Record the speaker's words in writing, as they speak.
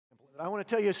I want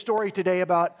to tell you a story today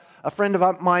about a friend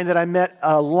of mine that I met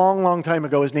a long, long time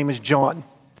ago. His name is John.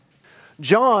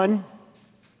 John,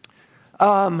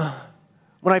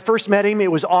 when I first met him,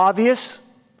 it was obvious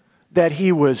that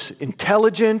he was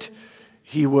intelligent,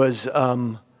 he was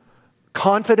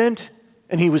confident,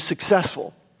 and he was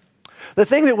successful. The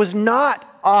thing that was not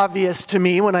obvious to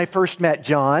me when I first met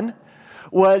John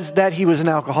was that he was an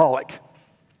alcoholic.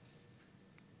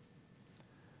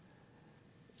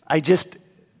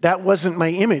 That wasn't my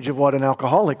image of what an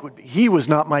alcoholic would be. He was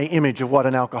not my image of what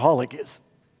an alcoholic is.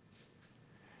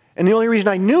 And the only reason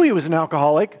I knew he was an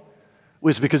alcoholic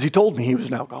was because he told me he was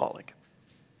an alcoholic.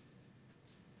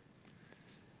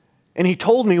 And he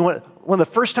told me, one of the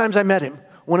first times I met him,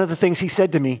 one of the things he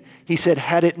said to me, he said,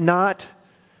 had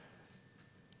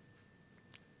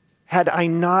I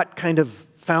not kind of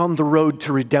found the road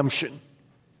to redemption,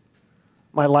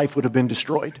 my life would have been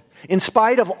destroyed. In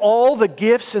spite of all the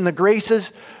gifts and the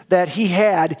graces that he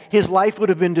had, his life would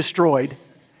have been destroyed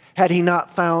had he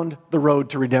not found the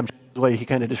road to redemption, the way he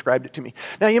kind of described it to me.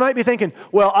 Now, you might be thinking,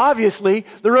 well, obviously,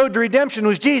 the road to redemption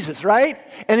was Jesus, right?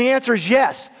 And the answer is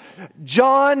yes.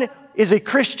 John is a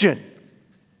Christian.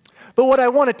 But what I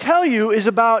want to tell you is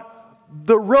about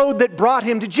the road that brought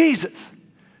him to Jesus.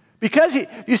 Because,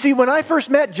 you see, when I first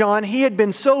met John, he had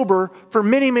been sober for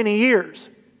many, many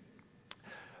years.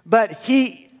 But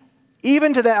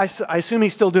even to that, I assume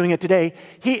he's still doing it today,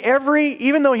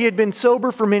 even though he had been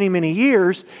sober for many, many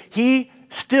years, he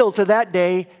still, to that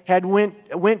day,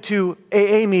 went to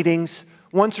AA meetings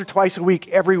once or twice a week,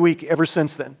 every week, ever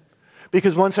since then.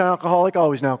 Because once an alcoholic,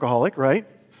 always an alcoholic, right?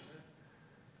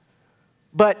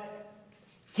 But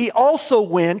he also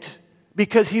went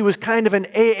because he was kind of an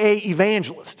AA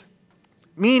evangelist.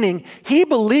 Meaning, he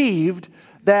believed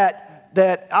that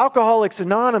Alcoholics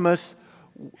Anonymous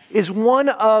is one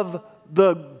of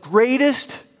the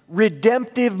greatest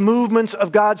redemptive movements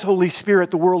of God's Holy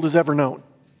Spirit the world has ever known.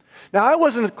 Now, I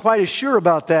wasn't quite as sure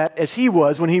about that as he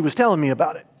was when he was telling me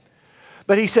about it.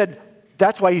 But he said,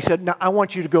 that's why he said, now, I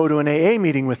want you to go to an AA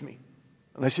meeting with me.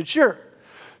 And I said, sure.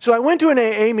 So I went to an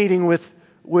AA meeting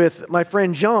with my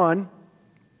friend John,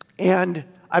 and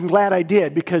I'm glad I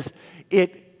did because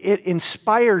it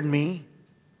inspired me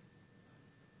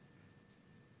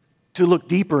to look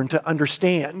deeper and to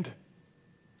understand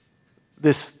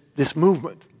this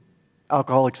movement,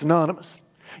 Alcoholics Anonymous.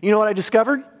 You know what I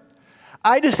discovered?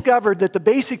 I discovered that the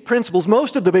basic principles,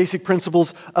 most of the basic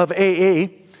principles of AA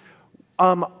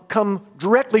come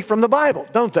directly from the Bible,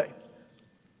 don't they?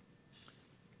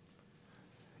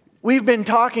 We've been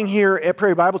talking here at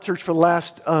Prairie Bible Church for the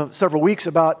last several weeks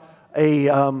about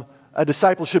a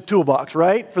discipleship toolbox,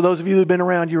 right? For those of you who've been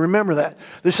around, you remember that.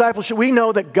 Discipleship, we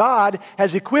know that God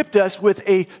has equipped us with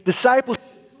a discipleship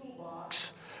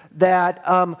toolbox that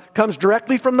comes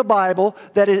directly from the Bible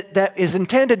that is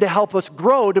intended to help us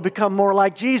grow to become more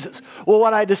like Jesus. Well,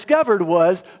 what I discovered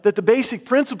was that the basic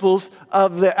principles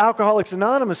of the Alcoholics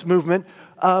Anonymous movement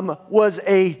was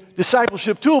a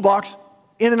discipleship toolbox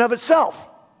in and of itself.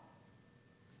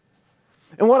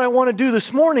 And what I want to do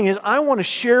this morning is I want to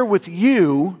share with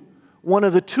you one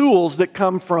of the tools that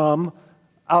come from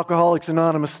Alcoholics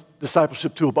Anonymous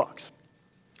Discipleship Toolbox.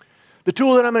 The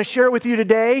tool that I'm going to share with you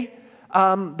today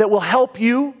that will help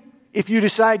you if you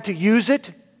decide to use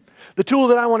it. The tool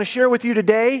that I want to share with you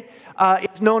today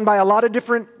is known by a lot of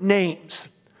different names.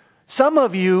 Some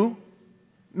of you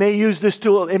may use this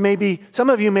tool. Some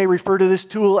of you may refer to this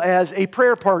tool as a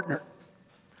prayer partner.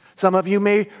 Some of you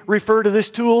may refer to this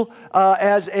tool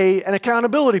as an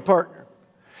accountability partner.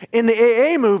 In the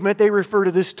AA movement, they refer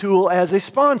to this tool as a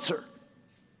sponsor.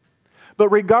 But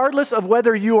regardless of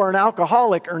whether you are an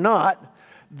alcoholic or not,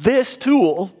 this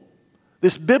tool,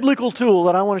 this biblical tool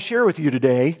that I want to share with you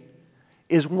today,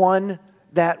 is one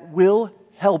that will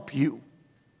help you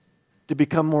to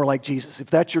become more like Jesus. If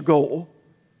that's your goal,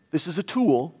 this is a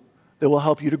tool that will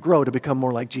help you to grow to become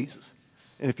more like Jesus.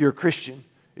 And if you're a Christian,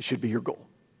 it should be your goal.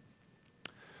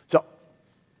 So,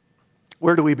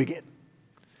 where do we begin?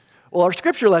 Well, our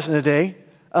scripture lesson today,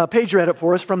 Paige read it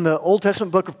for us from the Old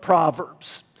Testament book of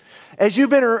Proverbs. As if you've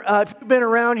been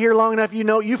around here long enough, you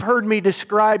know, you've heard me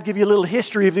give you a little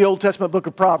history of the Old Testament book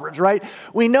of Proverbs, right?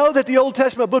 We know that the Old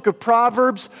Testament book of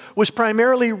Proverbs was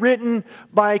primarily written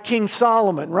by King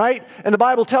Solomon, right? And the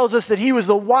Bible tells us that he was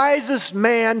the wisest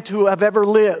man to have ever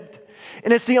lived.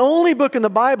 And it's the only book in the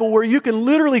Bible where you can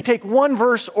literally take one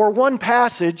verse or one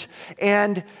passage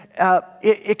and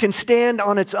it can stand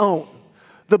on its own.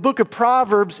 The book of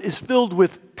Proverbs is filled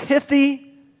with pithy,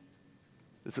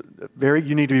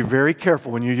 you need to be very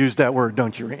careful when you use that word,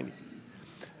 don't you, Randy?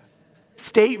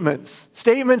 Statements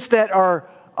that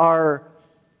are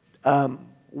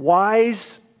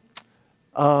wise,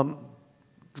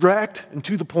 direct and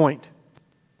to the point.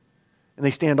 And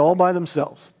they stand all by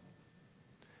themselves.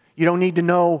 You don't need to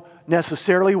know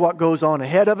necessarily what goes on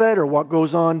ahead of it or what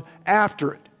goes on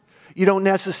after it. You don't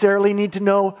necessarily need to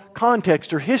know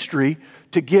context or history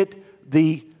to get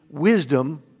the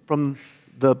wisdom from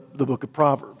the book of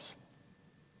Proverbs.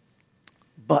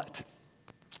 But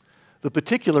the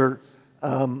particular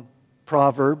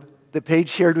proverb that Paige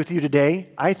shared with you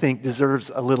today, I think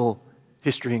deserves a little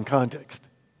history and context.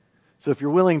 So if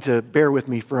you're willing to bear with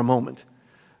me for a moment,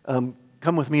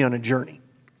 come with me on a journey.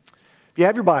 If you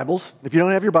have your Bibles, if you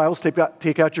don't have your Bibles,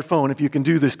 take out your phone if you can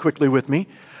do this quickly with me.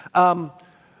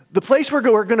 The place we're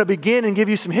going to begin and give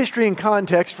you some history and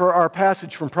context for our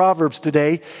passage from Proverbs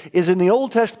today is in the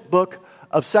Old Testament book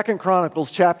of 2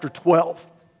 Chronicles chapter 12.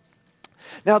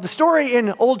 Now, the story in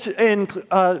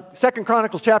 2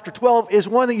 Chronicles chapter 12 is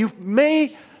one that you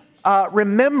may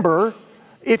remember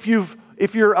if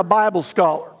you're a Bible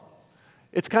scholar.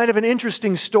 It's kind of an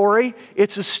interesting story.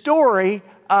 It's a story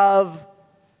of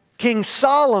King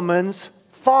Solomon's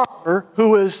father,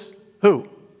 who is who?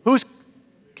 Who's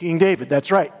King David?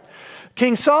 That's right.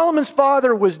 King Solomon's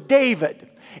father was David.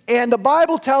 And the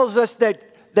Bible tells us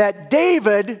that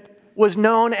David was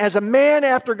known as a man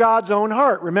after God's own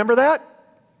heart. Remember that?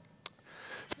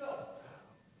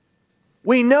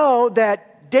 We know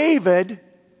that David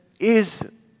is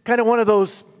kind of one of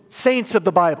those saints of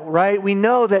the Bible, right? We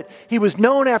know that he was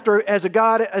known as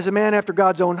a man after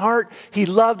God's own heart. He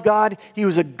loved God. He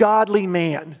was a godly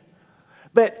man.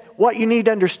 But what you need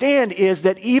to understand is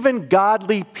that even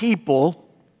godly people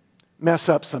mess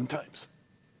up sometimes,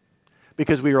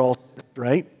 because we are all,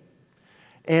 right?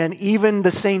 And even the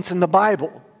saints in the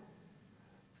Bible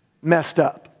messed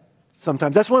up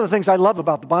sometimes. That's one of the things I love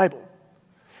about the Bible,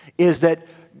 is that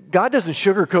God doesn't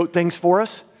sugarcoat things for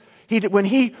us.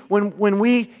 When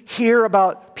we hear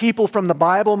about people from the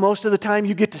Bible, most of the time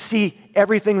you get to see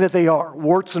everything that they are,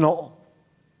 warts and all.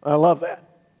 I love that.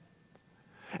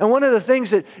 And one of the things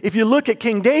that, if you look at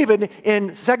King David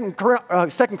in 2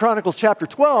 Chronicles chapter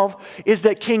 12, is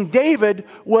that King David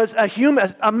was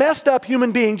a messed up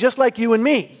human being just like you and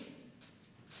me.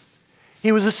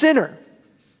 He was a sinner.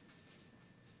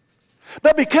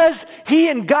 But because he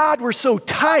and God were so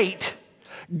tight,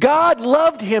 God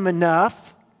loved him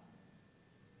enough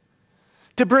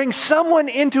to bring someone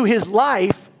into his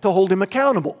life to hold him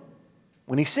accountable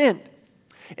when he sinned.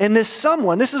 And this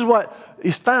someone, this is what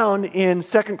is found in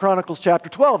 2 Chronicles chapter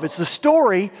 12. It's the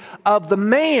story of the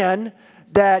man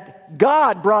that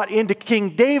God brought into King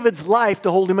David's life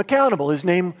to hold him accountable. His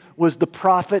name was the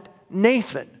prophet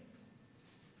Nathan.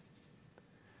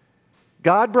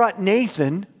 God brought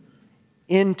Nathan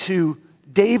into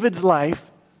David's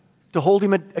life to hold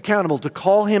him accountable, to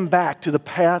call him back to the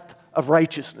path of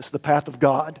righteousness, the path of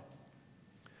God.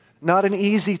 Not an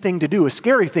easy thing to do, a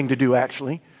scary thing to do,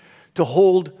 actually, to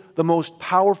hold the most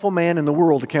powerful man in the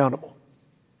world accountable.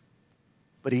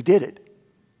 But he did it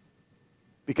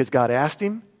because God asked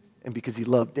him and because he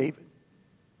loved David.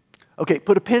 Okay,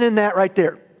 put a pin in that right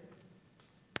there.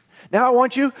 Now I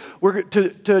want you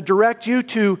to direct you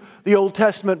to the Old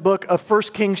Testament book of 1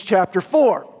 Kings chapter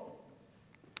 4.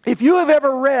 If you have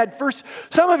ever read,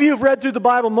 some of you have read through the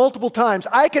Bible multiple times.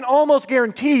 I can almost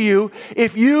guarantee you,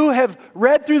 if you have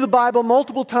read through the Bible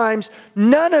multiple times,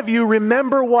 none of you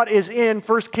remember what is in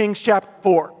 1 Kings chapter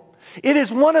 4. It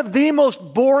is one of the most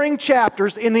boring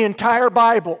chapters in the entire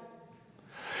Bible,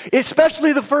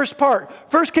 especially the first part.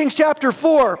 1 Kings chapter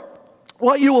 4,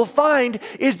 what you will find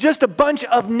is just a bunch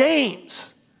of names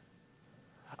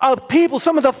of people,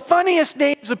 some of the funniest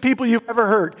names of people you've ever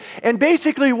heard. And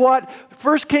basically what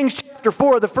 1 Kings chapter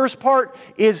 4, the first part,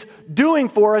 is doing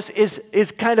for us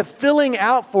is kind of filling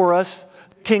out for us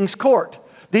king's court.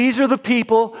 These are the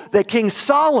people that King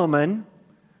Solomon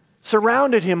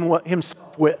surrounded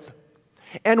himself with.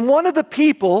 And one of the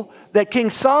people that King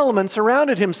Solomon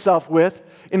surrounded himself with,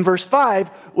 in verse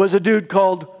 5, was a dude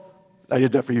called, I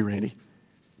did that for you, Randy,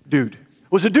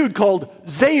 was a dude called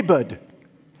Zabud.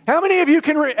 How many of you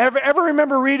can ever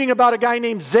remember reading about a guy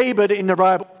named Zabud in the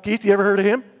Bible? Keith, you ever heard of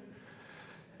him?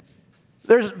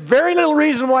 There's very little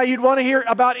reason why you'd want to hear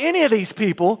about any of these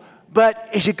people, but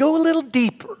as you go a little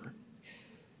deeper,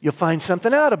 you'll find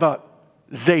something out about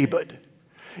Zabud.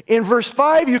 In verse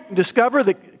 5, you can discover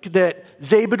that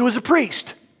Zabud was a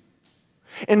priest.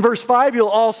 In verse 5, you'll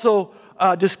also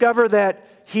discover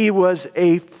that he was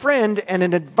a friend and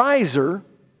an advisor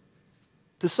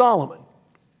to Solomon.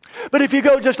 But if you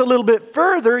go just a little bit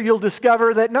further, you'll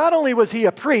discover that not only was he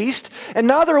a priest, and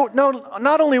not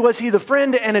only was he the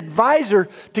friend and advisor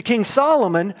to King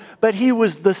Solomon, but he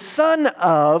was the son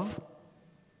of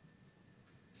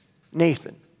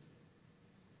Nathan.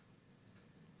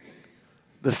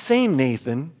 the same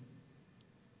Nathan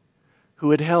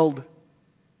who had held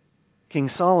King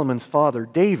Solomon's father,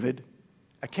 David,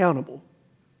 accountable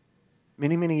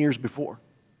many, many years before.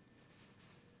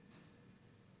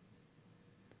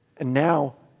 And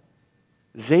now,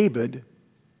 Zabad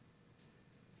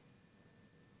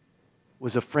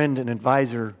was a friend and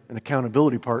advisor and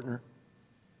accountability partner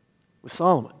with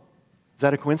Solomon. Is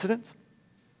that a coincidence?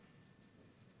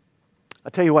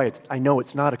 I'll tell you why I know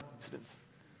it's not a coincidence.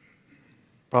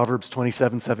 Proverbs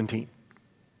 27:17.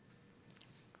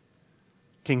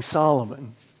 King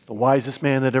Solomon, the wisest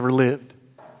man that ever lived,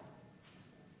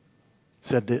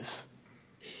 said this.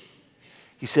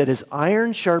 He said, as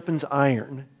iron sharpens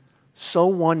iron, so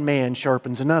one man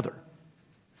sharpens another.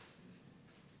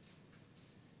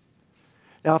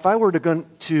 Now, if I were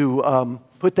to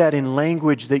put that in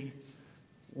language that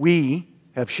we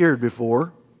have shared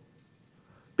before,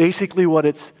 basically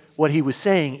what he was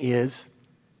saying is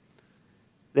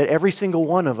that every single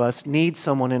one of us needs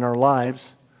someone in our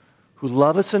lives who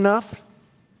love us enough,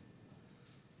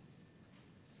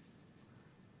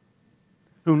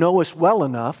 who know us well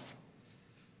enough,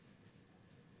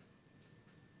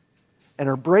 and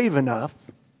are brave enough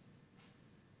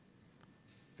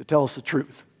to tell us the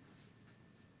truth.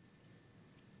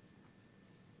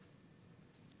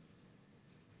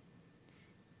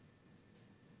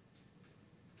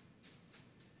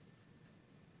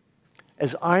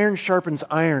 As iron sharpens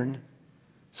iron,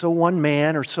 so one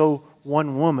man or so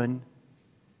one woman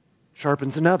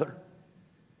sharpens another.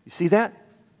 You see that?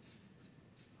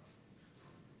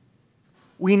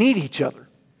 We need each other.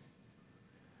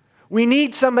 We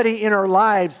need somebody in our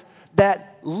lives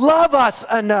that love us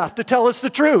enough to tell us the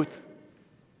truth.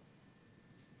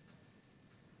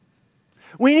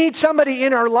 We need somebody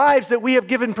in our lives that we have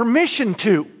given permission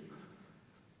to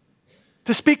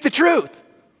speak the truth.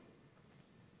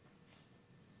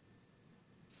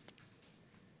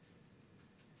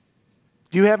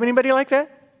 Do you have anybody like that?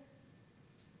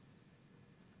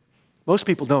 Most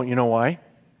people don't. You know why?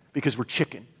 Because we're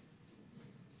chicken.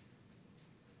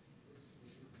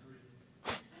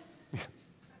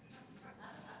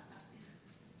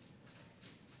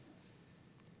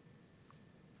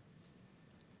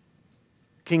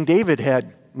 King David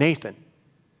had Nathan.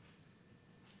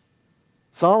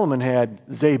 Solomon had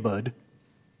Zabad.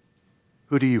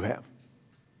 Who do you have?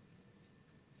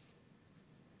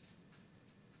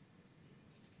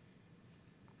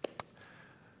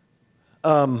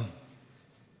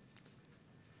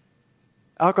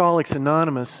 Alcoholics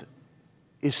Anonymous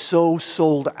is so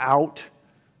sold out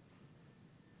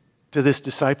to this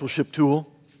discipleship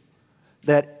tool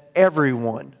that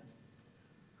everyone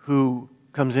who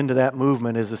comes into that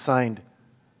movement is assigned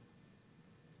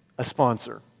a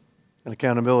sponsor, an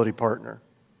accountability partner,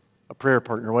 a prayer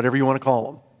partner, whatever you want to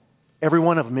call them. Every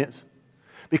one of them is.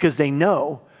 Because they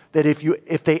know that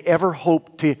if they ever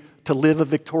hope to live a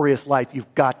victorious life,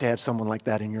 you've got to have someone like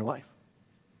that in your life.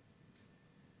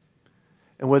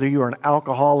 And whether you are an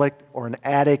alcoholic or an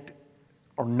addict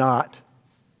or not,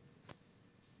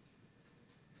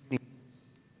 you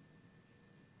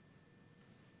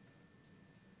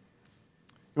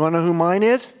want to know who mine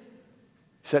is?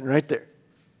 Sitting right there,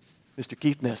 Mr.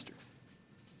 Keith Nestor.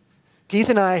 Keith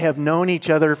and I have known each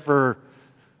other for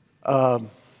a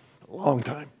long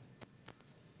time.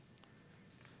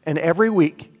 And every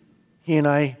week, he and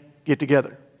I get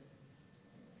together.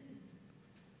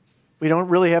 We don't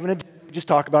really have an agenda. We just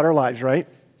talk about our lives, right?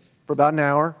 For about an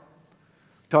hour.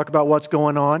 Talk about what's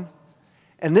going on.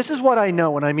 And this is what I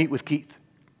know when I meet with Keith.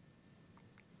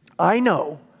 I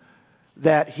know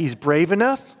that he's brave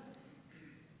enough,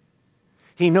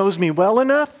 he knows me well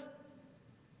enough,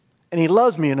 and he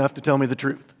loves me enough to tell me the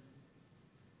truth.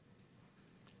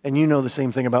 And you know the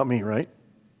same thing about me, right?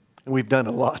 And we've done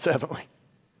it lots, haven't we?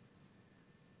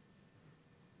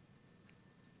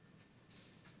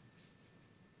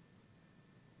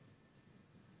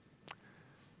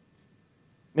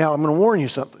 Now, I'm going to warn you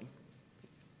something.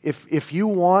 If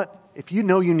you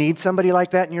know you need somebody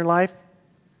like that in your life,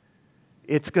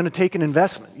 it's going to take an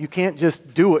investment. You can't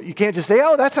just do it. You can't just say,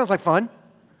 oh, that sounds like fun.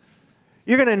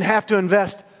 You're going to have to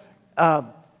invest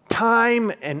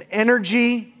time and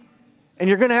energy, and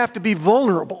you're going to have to be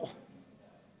vulnerable.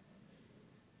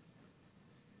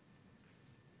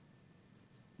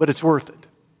 But it's worth it.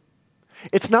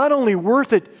 It's not only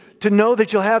worth it to know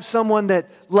that you'll have someone that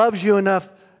loves you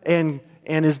enough and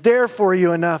is there for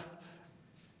you enough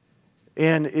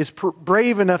and is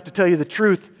brave enough to tell you the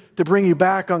truth to bring you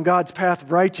back on God's path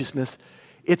of righteousness.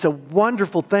 It's a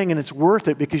wonderful thing, and it's worth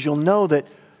it because you'll know that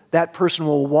that person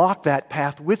will walk that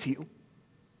path with you.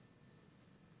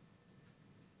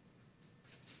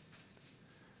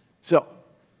 So,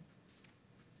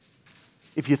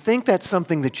 if you think that's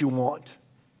something that you want,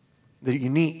 that you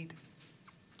need,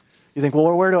 you think,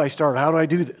 well, where do I start? How do I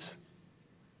do this?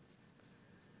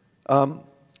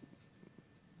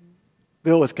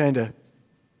 Bill was kind of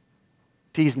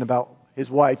teasing about his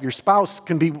wife. Your spouse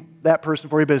can be that person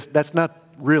for you, but that's not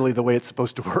really the way it's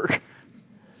supposed to work.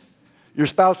 Your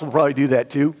spouse will probably do that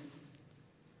too.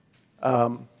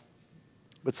 But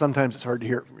sometimes it's hard to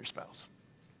hear it from your spouse,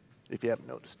 if you haven't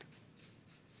noticed.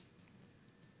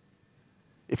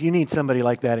 If you need somebody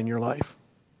like that in your life,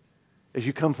 as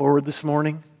you come forward this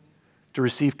morning to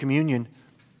receive communion,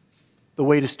 the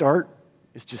way to start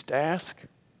is just to ask.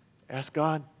 Ask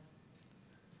God.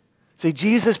 Say,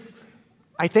 Jesus,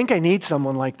 I think I need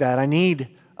someone like that. I need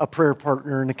a prayer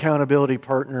partner, an accountability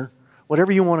partner,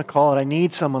 whatever you want to call it. I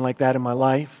need someone like that in my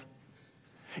life.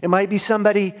 It might be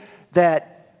somebody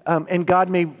that, and God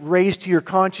may raise to your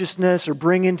consciousness or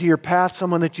bring into your path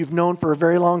someone that you've known for a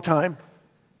very long time,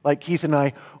 like Keith and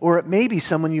I, or it may be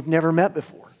someone you've never met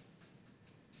before.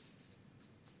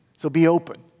 So be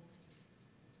open.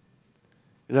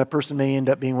 That person may end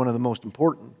up being one of the most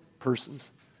important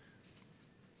persons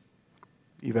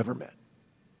you've ever met.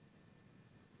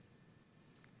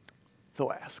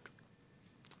 So ask.